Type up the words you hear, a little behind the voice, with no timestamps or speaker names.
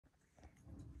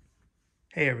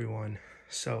Hey everyone.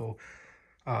 So,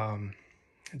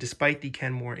 despite the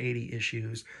Kenmore 80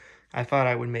 issues, I thought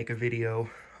I would make a video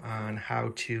on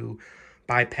how to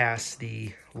bypass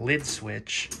the lid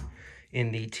switch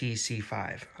in the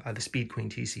TC5, the Speed Queen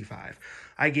TC5.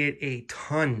 I get a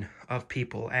ton of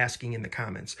people asking in the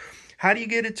comments, how do you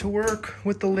get it to work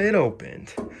with the lid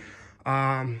opened?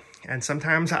 And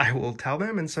sometimes I will tell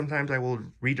them, and sometimes I will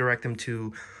redirect them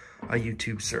to a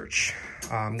YouTube search.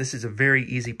 This is a very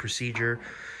easy procedure.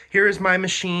 Here is my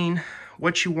machine.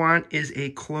 What you want is a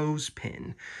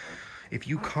clothespin. If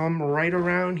you come right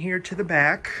around here to the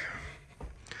back,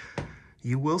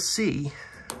 you will see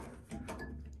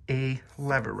a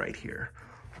lever right here.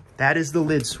 That is the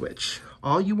lid switch.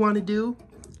 All you want to do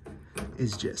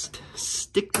is just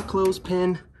stick the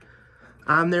clothespin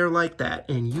on there like that,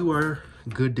 and you are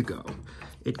good to go.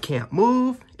 It can't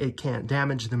move, it can't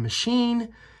damage the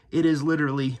machine. It is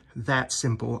literally that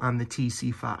simple on the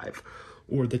TC5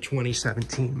 or the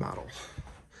 2017 model.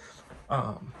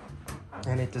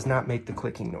 And it does not make the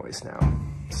clicking noise now.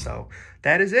 So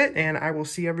that is it, and I will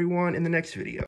see everyone in the next video.